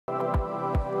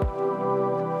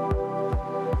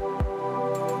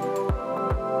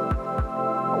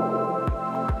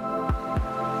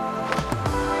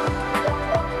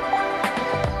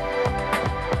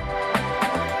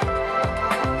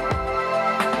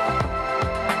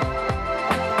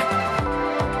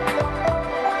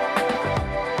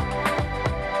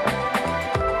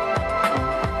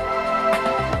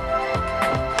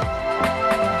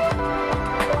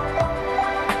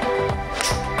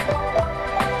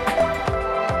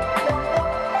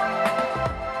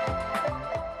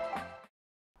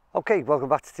Okay, welcome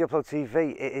back to Upload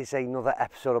TV. It is another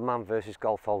episode of Man vs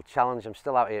Golf Hole Challenge. I'm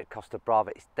still out here at Costa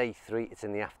Brava. It's day 3, it's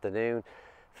in the afternoon.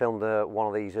 Filmed one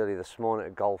of these earlier this morning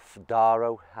at Golf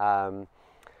Daro.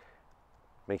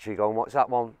 Make sure you go and watch that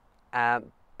one.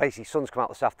 Basically, sun's come out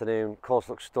this afternoon, course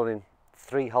looks stunning.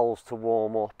 3 holes to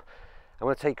warm up. I'm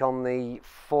going to take on the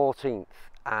 14th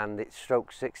and it's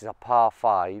stroke 6, it's a par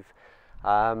 5.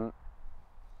 I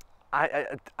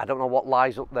don't know what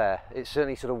lies up there. It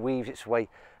certainly sort of weaves its way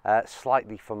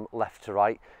slightly from left to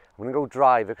right. I'm going to go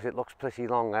driver because it looks pretty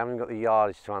long. I haven't got the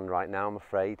yardage to hand right now, I'm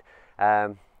afraid.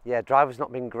 Yeah, driver's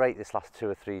not been great this last 2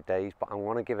 or 3 days, but I'm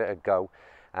going to give it a go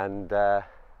and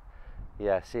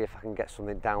yeah, see if I can get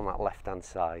something down that left hand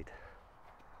side.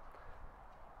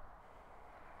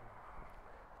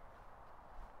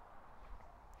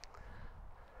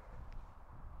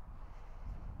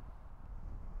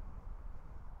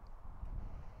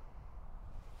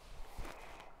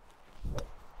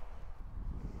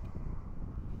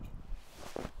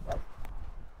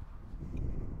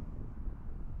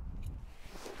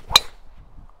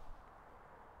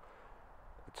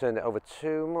 Turned it over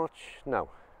too much. No,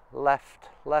 left,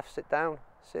 sit down,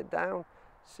 sit down,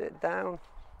 sit down.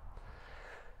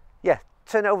 Yeah,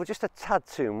 turned it over just a tad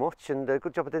too much, and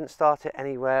good job I didn't start it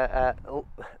anywhere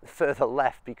further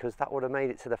left, because that would have made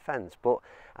it to the fence. But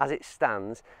as it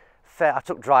stands, I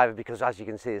took driver because, as you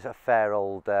can see, it's a fair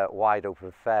old wide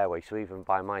open fairway, so even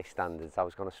by my standards I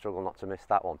was going to struggle not to miss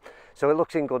that one. So it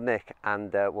looks in good nick,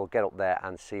 and we'll get up there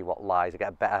and see what lies. I get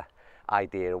a better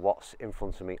idea of what's in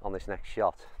front of me on this next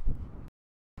shot.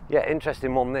 Yeah,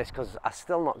 interesting one this, because I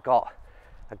still not got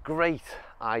a great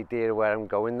idea of where I'm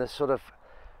going. There's sort of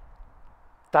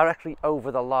directly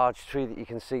over the large tree that you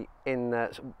can see in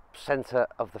the centre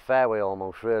of the fairway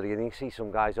almost, really, and you can see some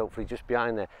guys hopefully just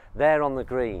behind there. They're on the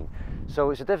green, so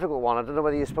it's a difficult one. I don't know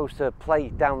whether you're supposed to play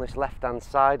down this left hand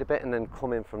side a bit and then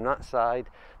come in from that side.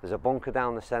 There's a bunker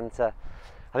down the centre.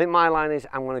 I think my line is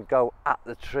I'm going to go at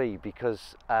the tree,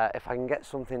 because if I can get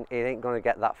something, it ain't going to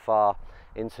get that far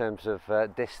in terms of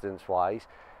distance wise,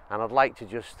 and I'd like to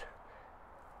just,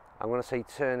 I'm going to say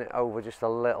turn it over just a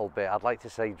little bit. I'd like to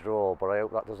say draw, but I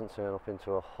hope that doesn't turn up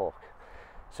into a hook.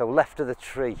 So left of the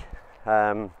tree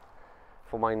for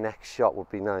my next shot would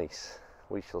be nice.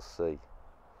 We shall see.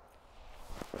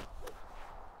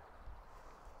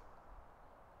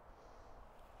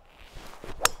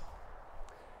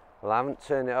 Well, I haven't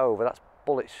turned it over, that's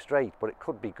bullet straight, but it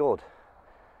could be good.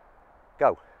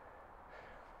 Go.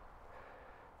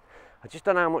 I just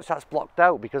don't know how much that's blocked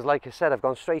out, because like I said, I've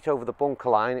gone straight over the bunker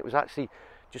line. It was actually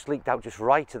just leaked out just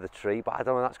right of the tree, but I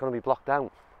don't know if that's going to be blocked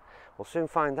out. We'll soon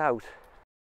find out.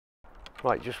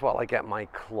 Right, just while I get my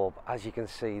club, as you can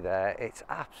see there, it's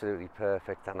absolutely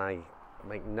perfect, and I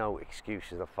make no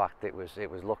excuses of the fact it was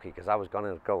lucky, because I was going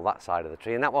to go that side of the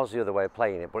tree, and that was the other way of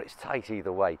playing it, but it's tight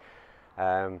either way.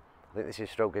 I think this is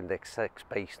stroke index 6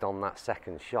 based on that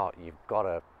second shot. You've got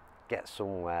to get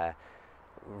somewhere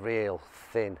real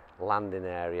thin landing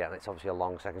area, and it's obviously a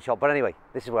long second shot. But anyway,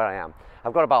 this is where I am.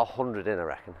 I've got about 100 in, I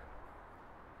reckon.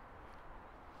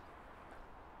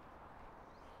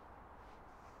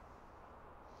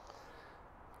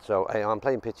 So I'm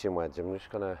playing pitching wedge. I'm just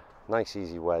gonna, nice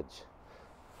easy wedge.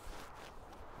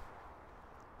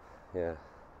 Yeah.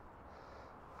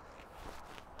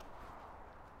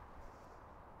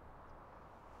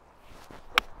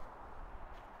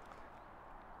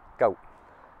 Go,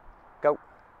 go.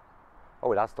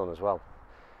 Oh, it has done as well.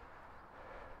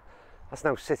 That's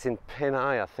now sitting pin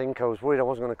high, I think. I was worried I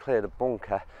wasn't going to clear the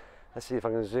bunker. Let's see if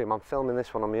I can zoom. I'm filming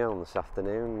this one on my own this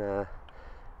afternoon,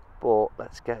 but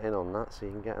let's get in on that so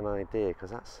you can get an idea,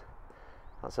 because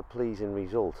that's a pleasing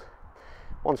result.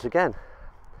 Once again,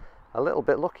 a little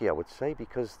bit lucky, I would say,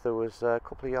 because there was a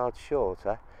couple of yards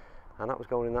shorter, and that was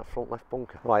going in that front left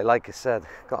bunker. Right, like I said,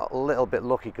 got a little bit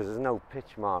lucky because there's no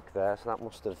pitch mark there, so that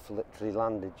must have literally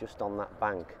landed just on that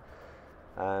bank.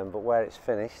 But where it's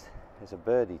finished is a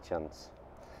birdie chance.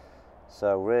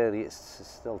 So really it's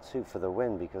still 2 for the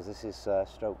win, because this is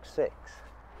stroke 6.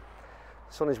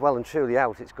 The sun is well and truly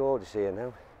out, it's gorgeous here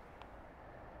now.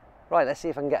 Right, let's see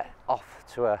if I can get off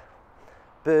to a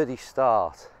birdie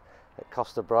start at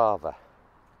Costa Brava.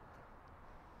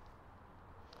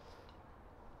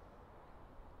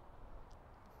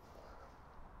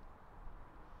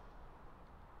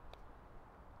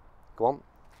 Go on,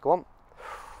 go on.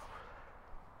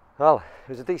 Well, it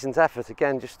was a decent effort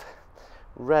again, just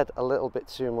read a little bit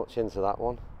too much into that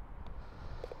one.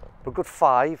 But good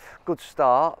 5, good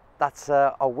start. That's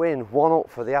a win, 1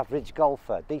 up for the average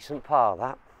golfer. Decent par,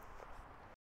 that.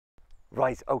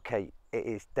 Right, okay, It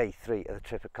is day 3 of the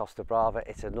trip at Costa Brava.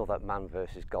 It's another man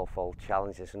versus golf hole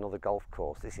challenge. It's another golf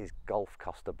course. This is Golf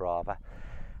Costa Brava.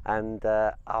 And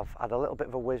I've had a little bit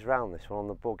of a whiz round this one on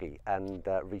the buggy and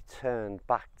returned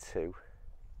back to...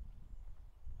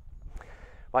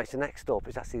 Right, so next up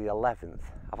is actually the 11th.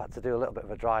 I've had to do a little bit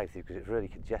of a drive through because it's really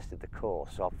congested the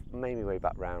course, so I've made my way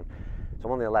back round. So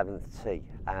I'm on the 11th tee.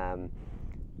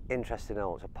 Interesting to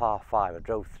know, it's a par 5. I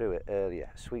drove through it earlier.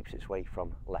 It sweeps its way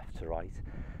from left to right,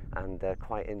 and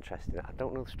quite interesting. I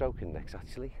don't know the stroke index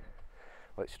actually.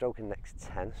 Well, it's stroke index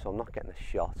 10, so I'm not getting a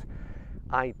shot.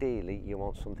 Ideally, you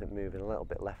want something moving a little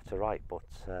bit left to right, but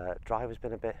driver's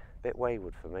been a bit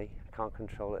wayward for me. I can't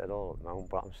control it at all at the moment,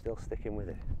 but I'm still sticking with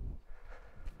it.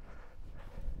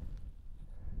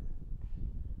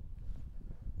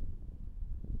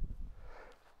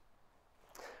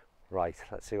 Right,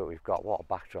 let's see what we've got. What a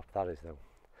backdrop that is though.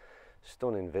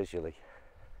 Stunning visually.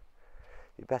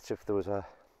 It'd be better if there was a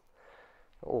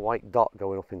little white dot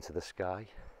going up into the sky,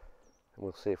 and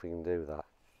we'll see if we can do that.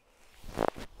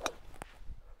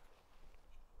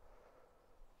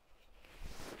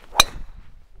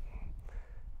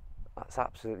 That's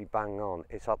absolutely bang on.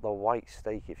 It's at the white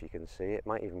stake if you can see it.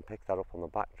 Might even pick that up on the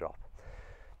backdrop.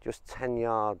 Just 10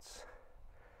 yards.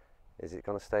 Is it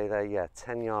going to stay there? Yeah,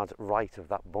 10 yards right of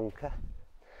that bunker.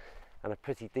 And a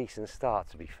pretty decent start,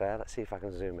 to be fair. Let's see if I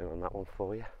can zoom in on that one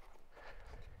for you.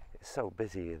 It's so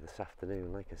busy here this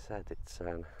afternoon. Like I said,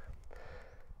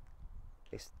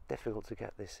 it's difficult to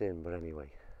get this in, but anyway,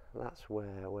 that's where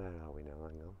are we now?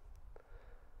 Hang on.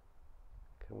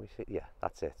 Can we see? Yeah,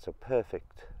 that's it. So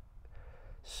perfect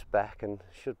spec, and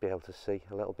should be able to see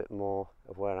a little bit more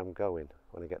of where I'm going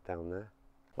when I get down there.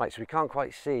 Right, so we can't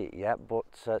quite see it yet, but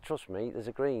trust me, there's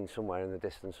a green somewhere in the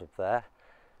distance up there,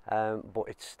 but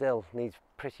it still needs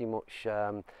pretty much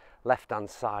left hand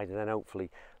side, and then hopefully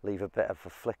leave a bit of a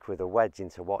flick with a wedge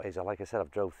into what is, like I said,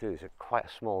 I've drove through, it's quite a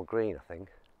small green I think.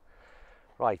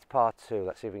 Right, part 2,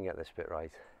 let's see if we can get this bit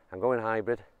right. I'm going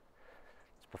hybrid.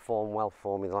 It's performed well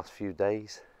for me the last few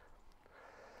days.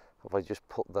 Have I just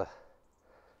put the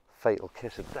fatal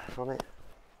kiss of death on it?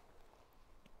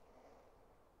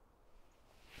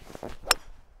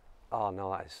 Oh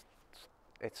no,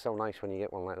 it's so nice when you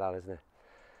get one like that, isn't it?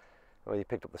 Well, you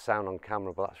picked up the sound on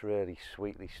camera, but that's really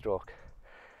sweetly struck.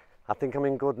 I think I'm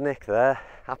in good nick there,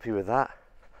 happy with that.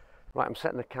 Right, I'm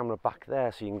setting the camera back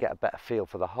there so you can get a better feel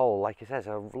for the hole. Like I said, it's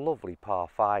a lovely par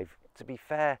 5. To be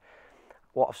fair,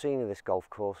 what I've seen of this golf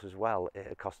course as well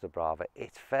at Costa Brava,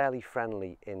 it's fairly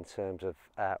friendly in terms of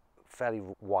fairly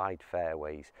wide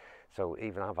fairways. So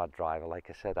even I've had driver, like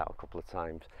I said, out a couple of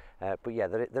times. But yeah,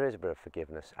 there is a bit of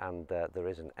forgiveness, and there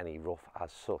isn't any rough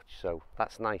as such. So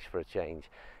that's nice for a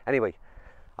change. Anyway,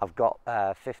 I've got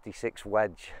 56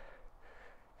 wedge.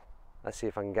 Let's see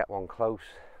if I can get one close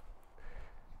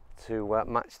to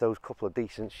match those couple of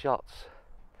decent shots.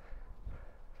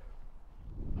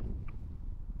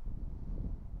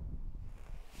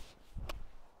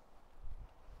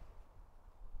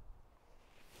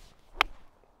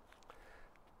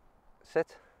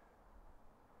 Sit.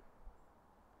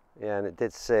 Yeah, and it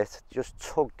did sit. Just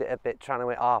tugged it a bit, trying to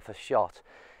hit half a shot.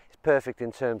 It's perfect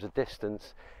in terms of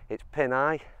distance. It's pin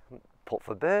high, putt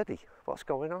for birdie. What's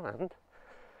going on, and?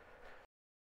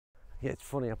 Yeah, it's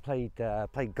funny. I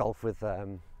played golf with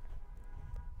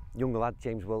younger lad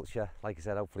James Wiltshire. Like I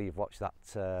said, hopefully you've watched that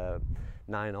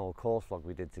 9-hole course vlog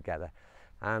we did together.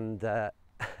 And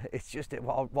it's just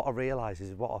what I realise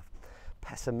is what a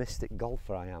pessimistic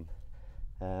golfer I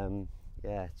am.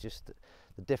 Yeah, just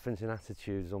the difference in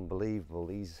attitude is unbelievable.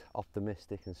 He's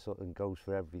optimistic and sort of goes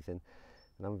for everything,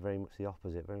 and I'm very much the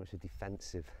opposite, very much a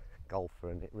defensive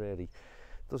golfer, and it really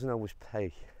doesn't always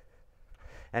pay.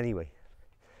 Anyway,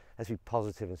 let's be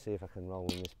positive and see if I can roll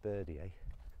in this birdie, eh?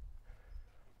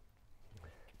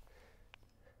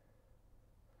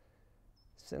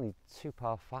 Certainly 2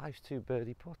 par 5s, 2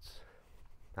 birdie putts.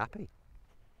 Happy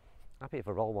if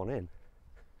I roll one in.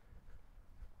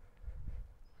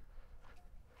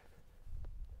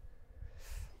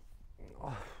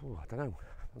 Oh, I don't know,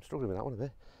 I'm struggling with that one a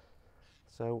bit.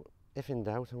 So if in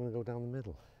doubt, I'm going to go down the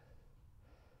middle.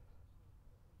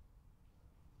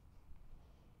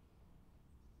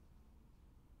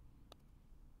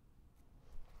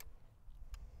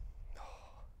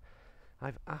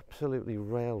 I've absolutely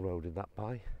railroaded that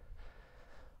by.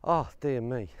 Oh dear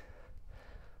me.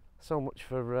 So much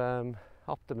for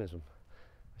optimism.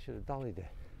 I should have dollied it.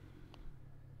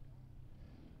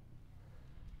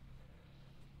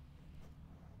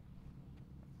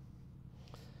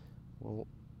 Well,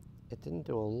 it didn't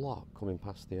do a lot coming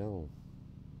past the hole.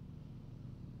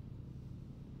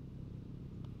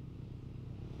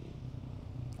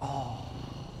 Oh,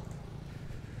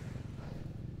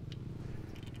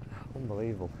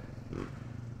 Unbelievable.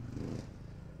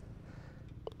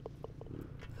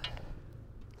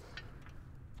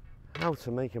 How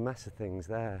to make a mess of things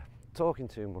there. Talking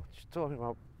too much, talking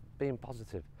about being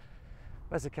positive.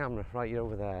 Where's the camera? Right, you're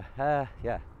over there.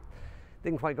 Yeah,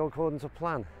 didn't quite go according to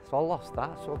plan, so I lost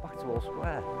that, so we're back to all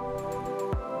square.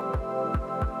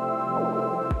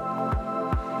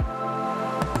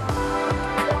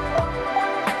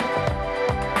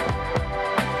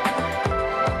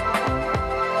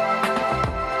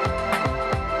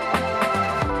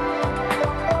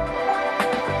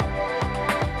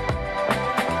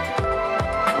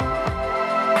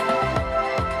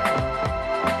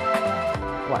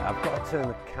 Turn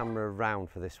the camera around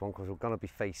for this one because we're going to be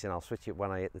facing, I'll switch it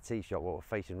when I hit the tee shot, but we're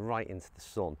facing right into the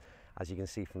sun, as you can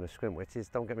see from the screen, which is,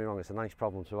 don't get me wrong, it's a nice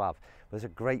problem to have, but it's a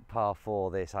great par 4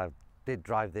 this. I did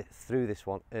drive through this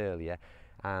one earlier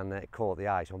and it caught the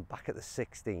eye, so I'm back at the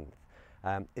 16th.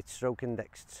 It's stroke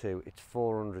index 2, it's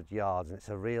 400 yards and it's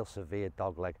a real severe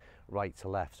dogleg right to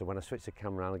left, so when I switch the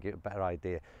camera around I'll get a better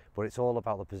idea, but it's all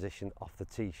about the position off the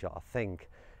tee shot, I think.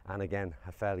 And again,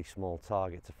 a fairly small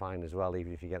target to find as well,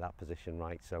 even if you get that position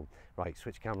right. So, right,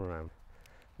 switch camera around.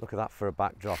 Look at that for a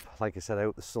backdrop. Like I said, I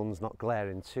hope the sun's not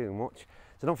glaring too much.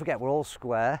 So don't forget, we're all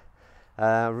square.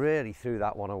 Really threw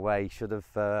that one away. Should have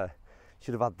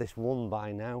had this one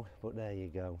by now, but there you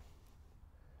go.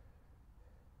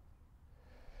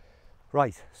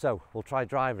 Right, so we'll try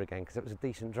driver again because it was a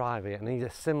decent driver. I need a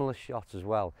similar shot as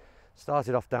well.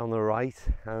 Started off down the right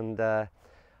and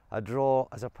a draw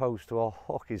as opposed to a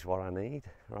hook is what I need.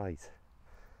 Right,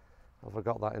 have I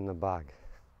got that in the bag?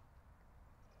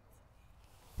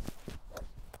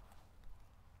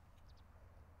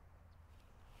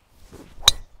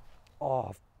 Oh,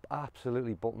 I've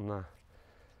absolutely buttoned that.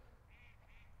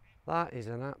 That is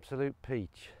an absolute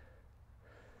peach.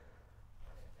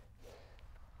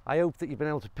 I hope that you've been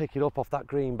able to pick it up off that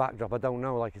green backdrop. I don't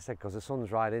know, like I said, because the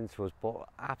sun's right into us, but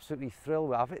absolutely thrilled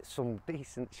with it. I've hit some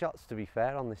decent shots, to be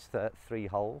fair, on this 3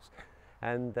 holes,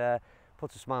 and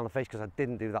puts a smile on the face because I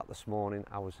didn't do that this morning.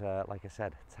 I was, like I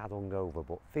said, tad hungover,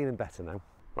 but feeling better now.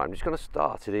 Right, I'm just going to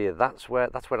start it here. That's where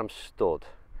I'm stood,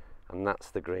 and that's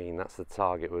the green. That's the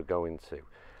target we're going to.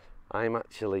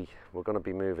 We're going to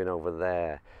be moving over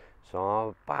there, so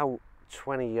I'm about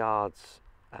 20 yards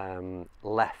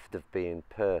left of being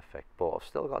perfect, but I've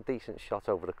still got a decent shot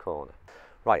over the corner.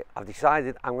 Right, I've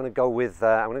decided I'm going to go with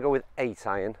 8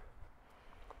 iron.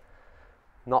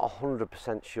 Not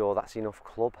 100% sure that's enough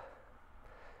club,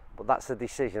 but that's the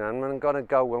decision. I'm going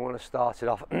to start it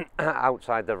off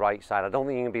outside the right side. I don't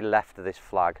think you're going to be left of this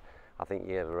flag. I think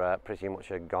you're pretty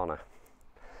much a goner.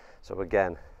 So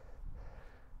again,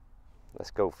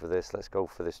 let's go for this. Let's go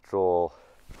for this draw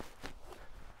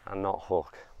and not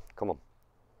hook. Come on.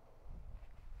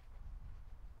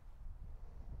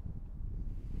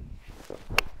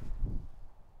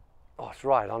 Oh, it's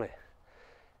right on it.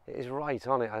 It is right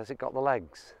on it. Has it got the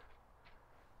legs?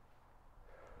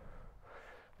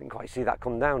 Didn't quite see that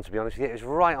come down, to be honest with you. It was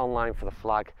right on line for the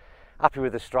flag. Happy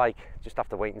with the strike. Just have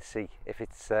to wait and see if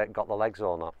it's got the legs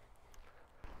or not.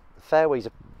 The fairways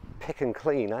are pick and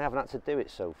clean. I haven't had to do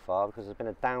it so far because there's been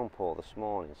a downpour this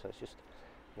morning, so it's just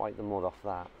wipe the mud off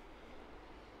that.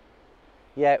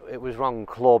 Yeah, it was wrong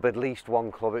club, at least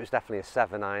one club. It was definitely a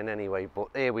 7 iron anyway, but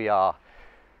here we are.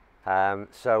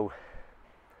 So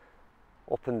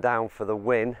up and down for the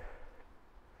win.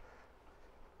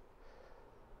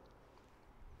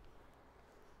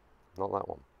 Not that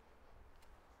one.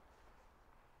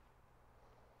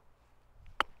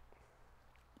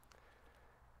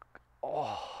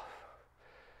 Oh,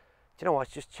 do you know what?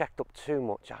 I just checked up too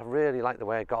much. I really like the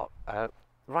way I got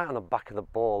right on the back of the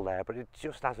ball there, but it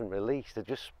just hasn't released. It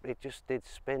just did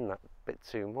spin that bit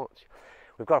too much.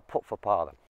 We've got to putt for par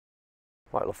then.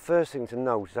 Right, the first thing to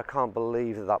note is I can't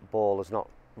believe that ball has not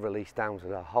released down to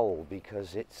the hole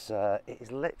because it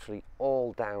is literally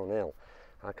all downhill.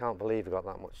 I can't believe I got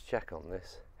that much check on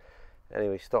this.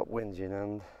 Anyway, stop whinging,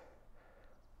 and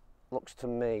looks to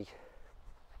me,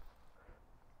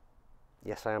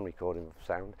 yes, I am recording with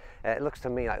sound. It looks to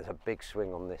me like there's a big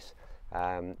swing on this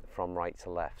from right to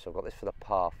left. So I've got this for the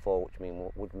par 4, which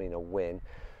would mean a win,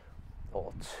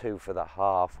 or 2 for the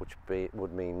half, which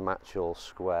would mean match all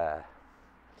square.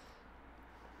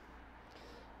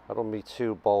 I don't be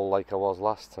too bold like I was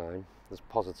last time. There's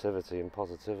positivity and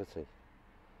positivity.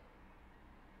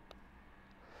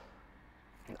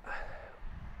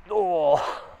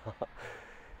 Oh,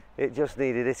 it just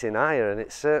needed hitting higher, and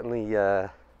it certainly had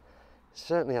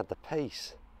the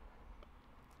pace.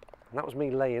 And that was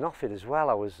me laying off it as well.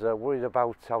 I was worried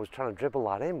about, I was trying to dribble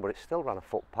that in, but it still ran a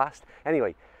foot past.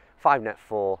 Anyway, 5 net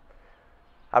 4,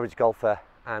 average golfer,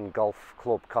 and Golf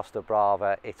Club Costa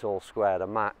Brava, it all squared a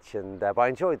match, and but I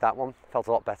enjoyed that one. Felt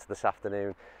a lot better this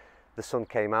afternoon. The sun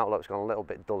came out, it's gone a little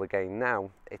bit dull again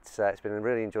now. It's been a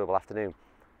really enjoyable afternoon.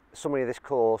 Summary of this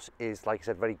course is, like I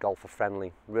said, very golfer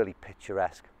friendly, really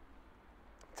picturesque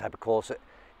type of course that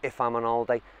if I'm on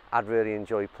holiday I'd really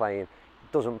enjoy playing.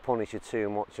 It doesn't punish you too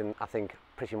much, and I think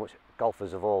pretty much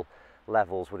golfers of all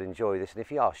levels would enjoy this, and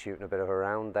if you are shooting a bit of a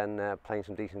round, then playing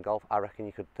some decent golf, I reckon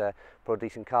you could put a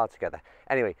decent card together.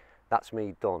 Anyway, that's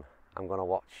me done. I'm going to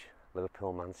watch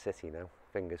Liverpool Man City now,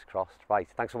 fingers crossed. Right,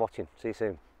 thanks for watching, see you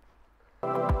soon.